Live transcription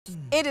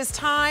It is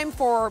time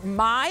for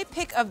my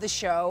pick of the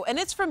show, and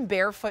it's from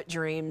Barefoot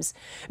Dreams.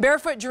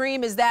 Barefoot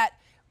Dream is that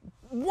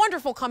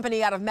wonderful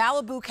company out of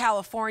Malibu,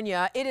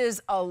 California. It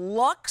is a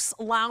luxe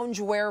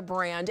loungewear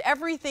brand.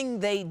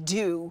 Everything they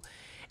do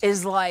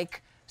is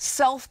like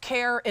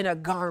self-care in a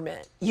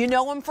garment. You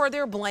know them for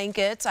their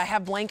blankets. I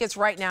have blankets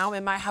right now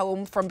in my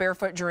home from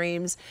Barefoot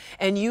Dreams,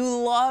 and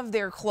you love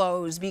their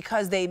clothes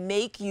because they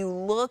make you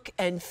look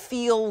and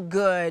feel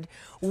good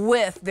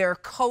with their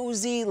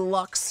cozy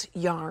luxe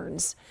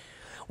yarns.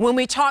 When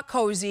we talk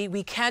cozy,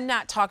 we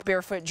cannot talk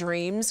Barefoot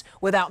Dreams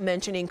without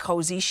mentioning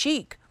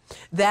CozyChic.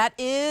 That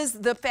is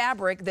the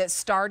fabric that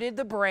started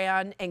the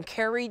brand and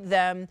carried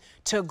them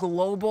to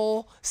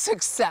global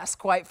success,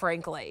 quite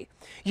frankly.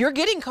 You're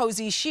getting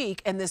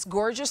CozyChic in this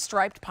gorgeous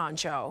striped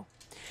poncho.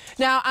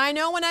 Now, I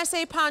know when I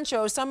say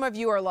poncho, some of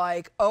you are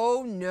like,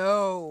 oh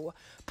no.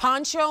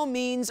 Poncho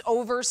means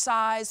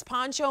oversized.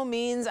 Poncho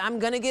means I'm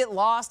gonna get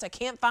lost. I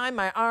can't find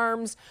my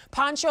arms.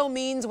 Poncho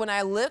means when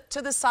I look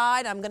to the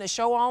side, I'm gonna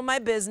show all my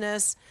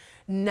business.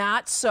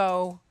 Not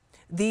so.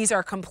 These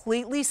are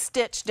completely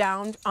stitched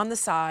down on the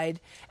side,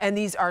 and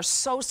these are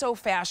so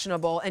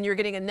fashionable, and you're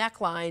getting a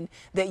neckline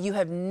that you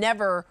have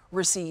never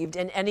received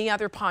in any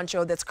other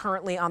poncho that's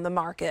currently on the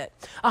market.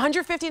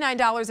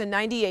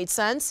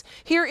 $159.98.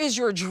 Here is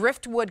your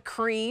driftwood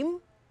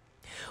cream.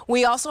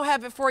 We also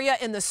have it for you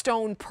in the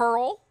stone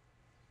pearl.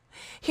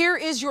 Here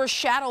is your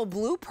shadow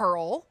blue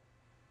pearl.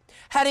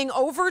 Heading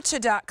over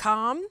to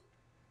 .com,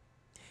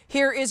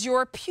 here is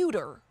your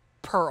pewter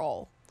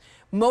pearl.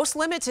 Most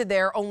limited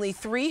there, only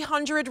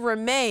 300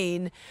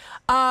 remain.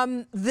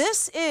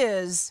 This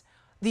is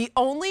the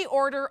only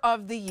order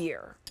of the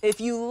year.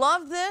 If you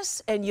love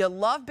this and you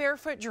love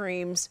Barefoot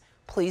Dreams,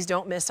 please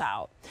don't miss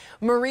out.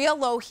 Maria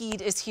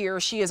Lougheed is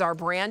here. She is our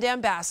brand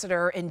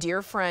ambassador and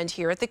dear friend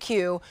here at the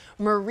Q.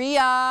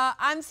 Maria,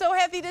 I'm so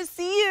happy to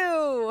see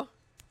you.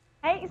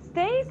 Hey,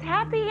 Stace,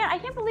 happy. I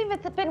can't believe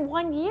it's been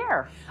 1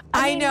 year.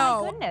 I mean,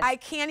 know. My goodness. I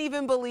can't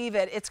even believe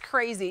it. It's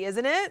crazy,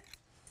 isn't it?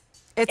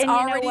 It's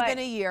already been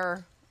a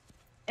year.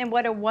 And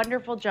what a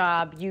wonderful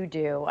job you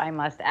do, I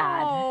must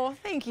add. Oh,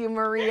 thank you,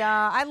 Maria.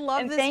 I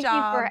love this job. And thank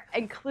you for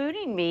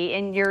including me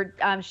in your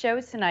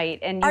shows tonight.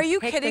 And Are you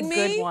kidding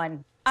me? Good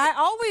one. I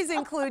always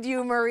include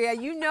you, Maria.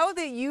 You know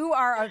that you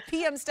are a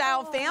PM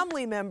Style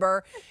family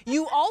member.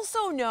 You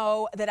also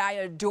know that I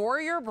adore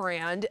your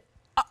brand.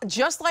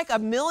 Just like a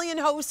million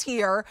hosts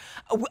here,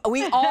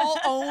 we all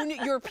own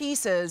your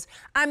pieces.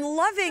 I'm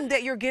loving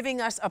that you're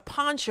giving us a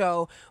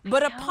poncho,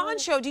 but a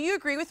poncho, do you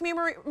agree with me,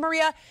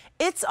 Maria?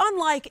 It's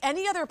unlike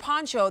any other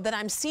poncho that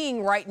I'm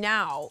seeing right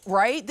now,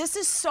 right? This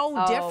is so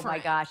different. Oh my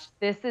gosh,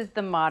 this is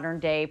the modern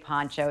day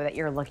poncho that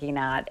you're looking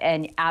at,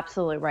 and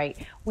absolutely right.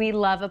 We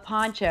love a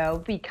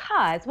poncho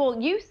because,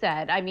 well, you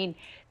said, I mean,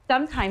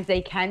 sometimes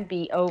they can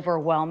be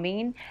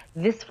overwhelming.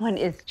 This one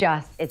is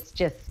it's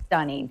just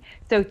stunning.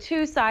 So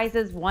two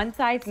sizes, one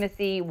size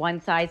Missy,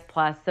 one size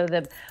plus. So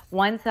the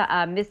one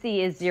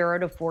Missy is 0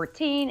 to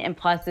 14 and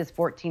plus is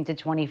 14 to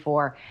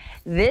 24.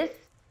 This,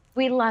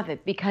 we love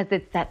it because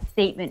it's that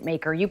statement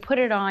maker. You put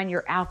it on,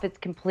 your outfit's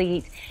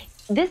complete.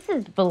 This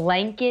is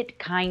blanket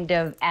kind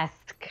of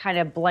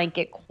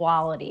blanket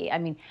quality. I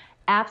mean,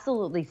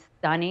 absolutely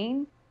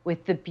stunning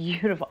with the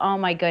beautiful, oh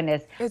my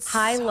goodness. It's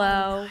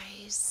high-low.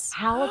 Nice.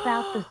 How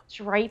about the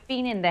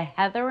striping and the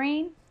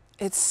heathering?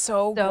 It's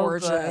so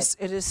gorgeous.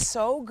 Good. It is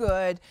so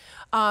good.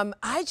 I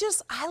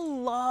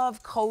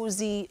love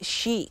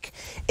CozyChic.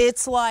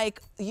 It's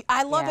like,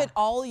 I love it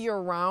all year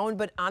round,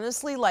 but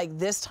honestly, like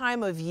this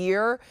time of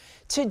year,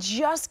 to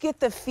just get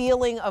the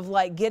feeling of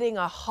like getting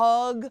a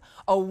hug,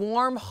 a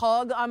warm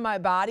hug on my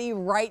body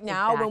right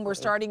now when we're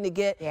starting to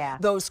get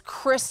those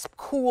crisp,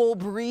 cool,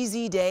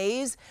 breezy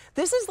days.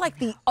 This is like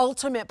the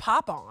ultimate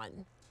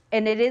pop-on.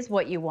 And it is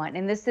what you want.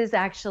 And this is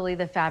actually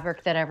the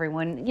fabric that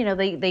everyone, you know,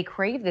 they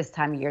crave this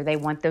time of year. They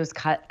want those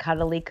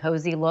cuddly,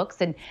 cozy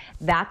looks. And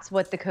that's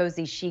what the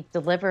CozyChic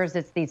delivers.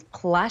 It's these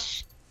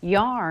plush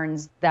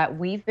yarns that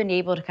we've been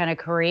able to kind of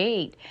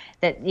create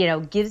that, you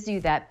know, gives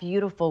you that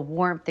beautiful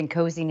warmth and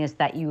coziness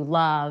that you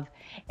love.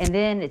 And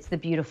then it's the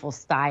beautiful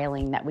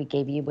styling that we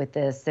gave you with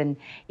this, and,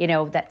 you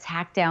know, that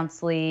tack down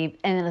sleeve,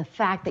 and the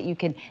fact that you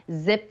can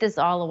zip this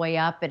all the way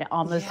up and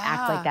almost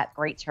act like that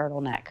great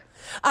turtleneck.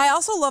 I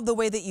also love the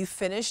way that you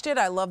finished it.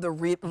 I love the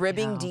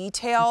ribbing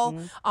detail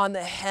on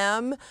the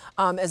hem,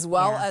 as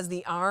well as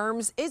the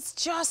arms. It's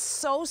just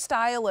so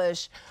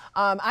stylish.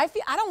 I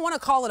don't want to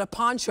call it a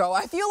poncho.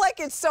 I feel like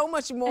it's so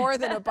much more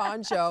than a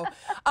poncho.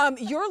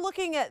 You're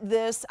looking at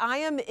this. I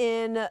am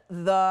in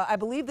I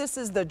believe this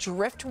is the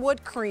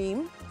driftwood cream.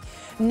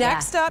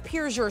 Next up,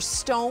 here's your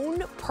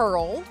stone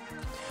pearl.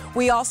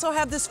 We also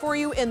have this for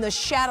you in the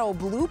shadow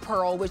blue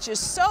pearl, which is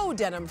so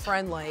denim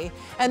friendly.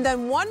 And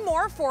then one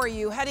more for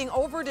you, heading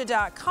over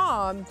to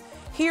 .com.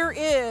 Here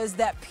is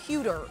that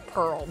pewter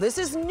pearl. This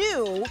is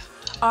new.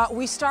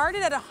 We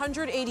started at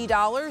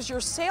 $180. Your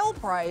sale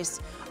price,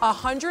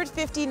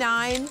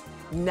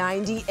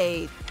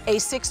 $159.98.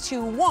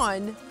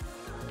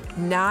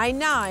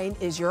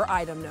 A62199 is your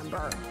item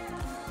number.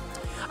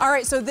 All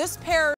right, so this pair